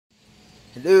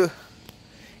Hello,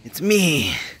 it's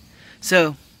me.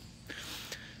 So,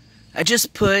 I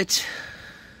just put,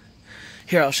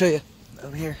 here, I'll show you,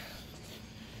 over here.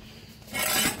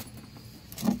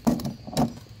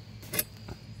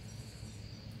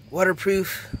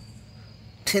 Waterproof,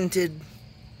 tinted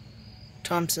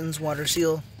Thompson's water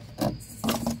seal.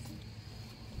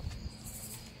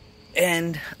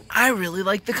 And I really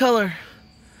like the color.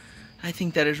 I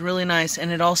think that is really nice,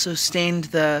 and it also stained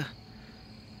the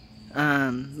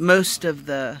most of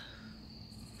the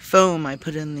foam I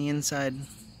put in the inside.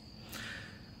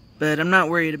 But I'm not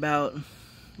worried about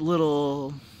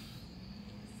little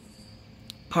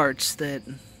parts that,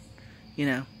 you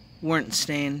know, weren't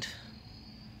stained.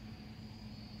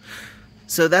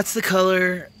 So that's the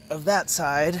color of that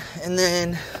side, and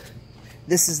then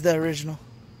this is the original.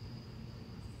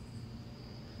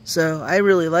 So I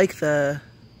really like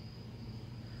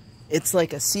it's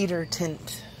like a cedar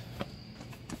tint.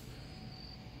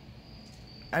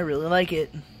 I really like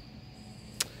it.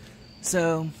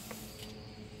 So,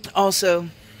 also,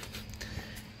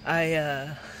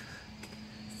 I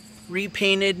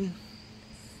repainted,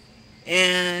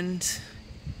 and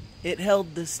it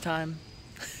held this time.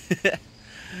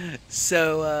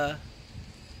 So,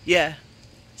 yeah.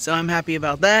 So I'm happy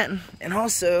about that. And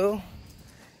also,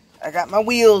 I got my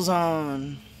wheels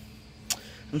on.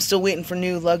 I'm still waiting for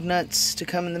new lug nuts to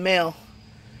come in the mail.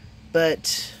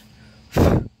 But,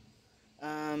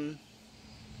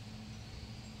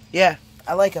 yeah,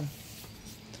 I like them.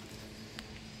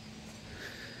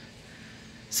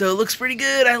 So it looks pretty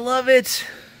good. I love it.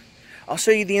 I'll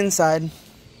show you the inside.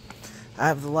 I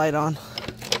have the light on.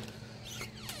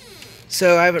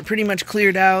 So I have it pretty much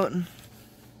cleared out.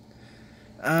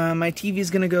 My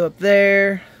TV's gonna go up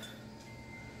there.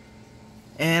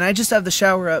 And I just have the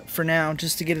shower up for now,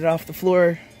 just to get it off the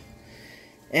floor.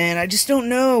 And I just don't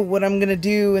know what I'm gonna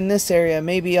do in this area.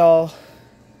 Maybe I'll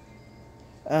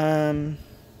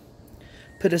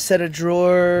put a set of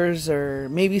drawers, or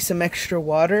maybe some extra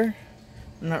water.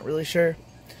 I'm not really sure.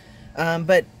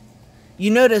 But you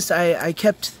notice I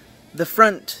kept the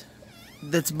front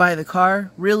that's by the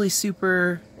car really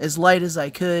super as light as I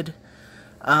could.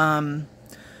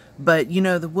 But you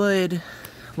know, the wood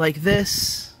like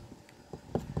this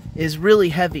is really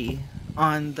heavy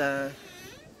on the,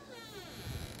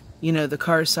 you know, the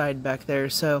car side back there.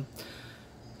 So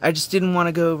I just didn't want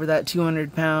to go over that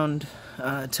 200-pound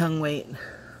tongue weight.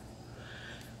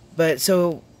 But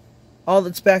so all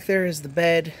that's back there is the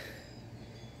bed,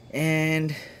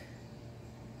 and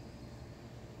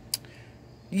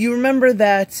you remember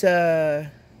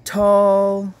that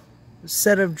tall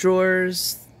set of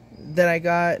drawers that I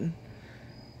got?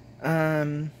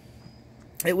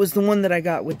 It was the one that I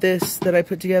got with this that I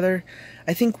put together.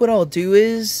 I think what I'll do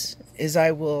is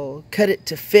I will cut it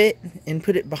to fit and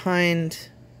put it behind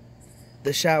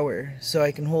the shower so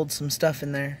I can hold some stuff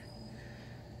in there.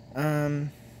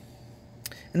 And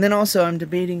then also I'm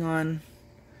debating on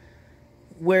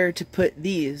where to put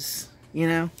these, you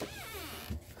know?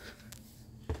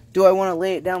 Do I want to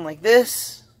lay it down like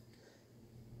this?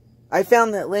 I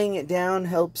found that laying it down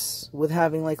helps with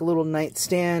having like a little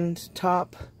nightstand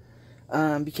top.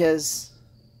 Because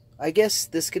I guess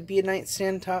this could be a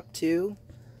nightstand top too,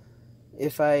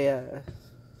 if I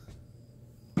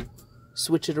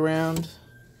switch it around.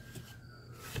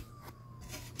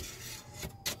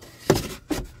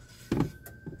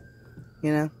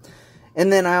 You know?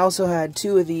 And then I also had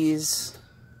two of these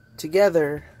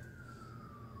together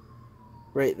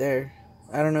right there.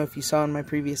 I don't know if you saw in my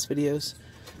previous videos,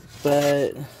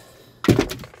 but,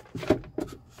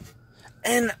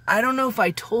 and I don't know if I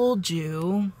told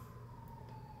you.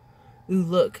 Ooh,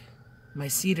 look, my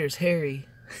cedar's hairy.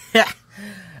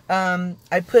 I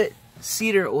put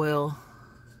cedar oil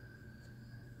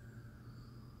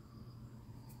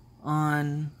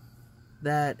on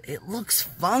that. It looks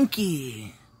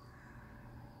funky.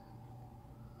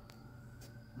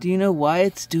 Do you know why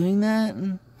it's doing that?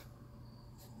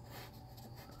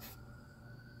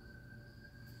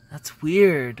 That's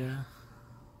weird.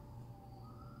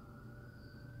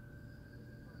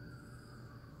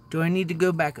 Do I need to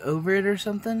go back over it or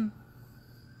something?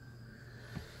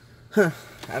 Huh,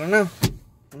 I don't know.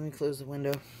 Let me close the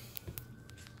window.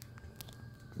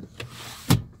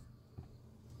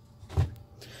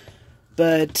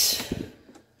 But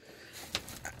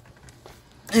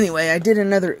anyway, I did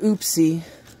another oopsie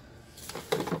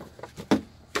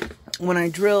when I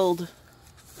drilled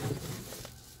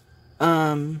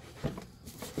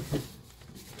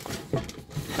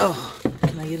oh,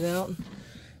 can I get it out?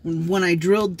 When I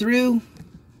drilled through,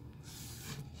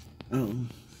 I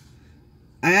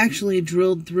actually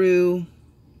drilled through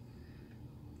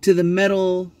to the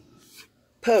metal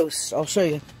post. I'll show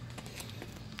you.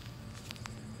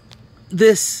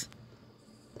 This.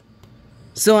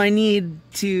 So I need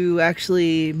to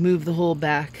actually move the hole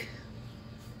back.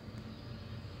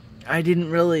 I didn't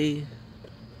really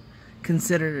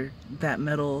consider that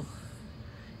metal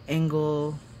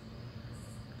angle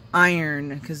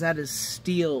iron, because that is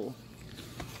steel.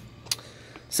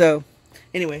 So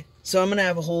anyway, so I'm gonna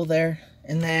have a hole there,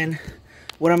 and then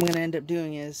what I'm gonna end up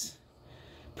doing is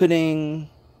putting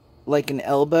like an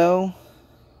elbow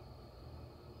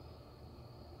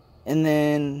and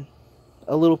then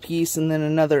a little piece and then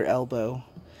another elbow,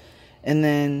 and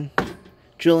then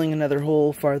drilling another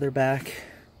hole farther back.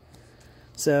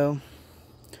 So,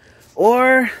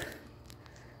 or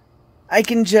I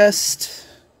can just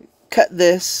cut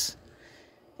this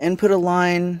and put a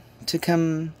line to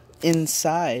come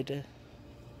inside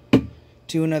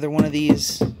to another one of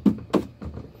these.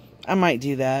 I might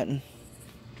do that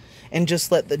and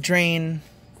just let the drain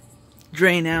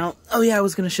out. Oh yeah, I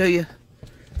was gonna show you.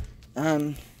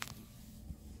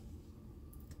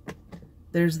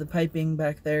 There's the piping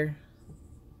back there.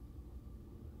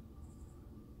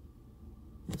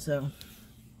 So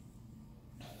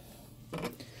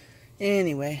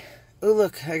anyway, oh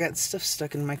look, I got stuff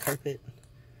stuck in my carpet.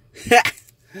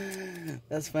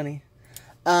 That's funny.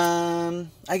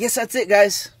 I guess that's it,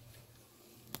 guys.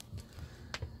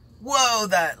 Whoa,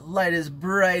 that light is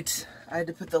bright. I had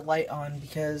to put the light on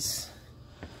because,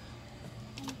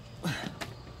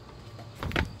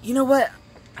 you know what?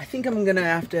 I think I'm gonna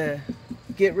have to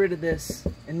get rid of this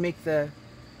and make the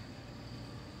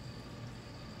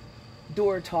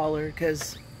door taller,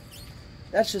 because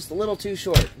that's just a little too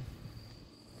short.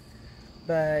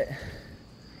 But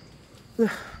I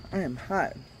am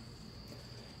hot.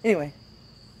 Anyway,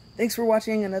 thanks for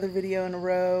watching another video in a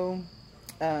row.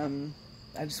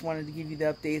 I just wanted to give you the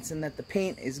updates and that the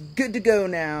paint is good to go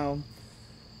now.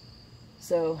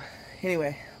 So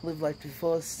anyway, live life to the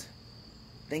fullest.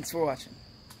 Thanks for watching.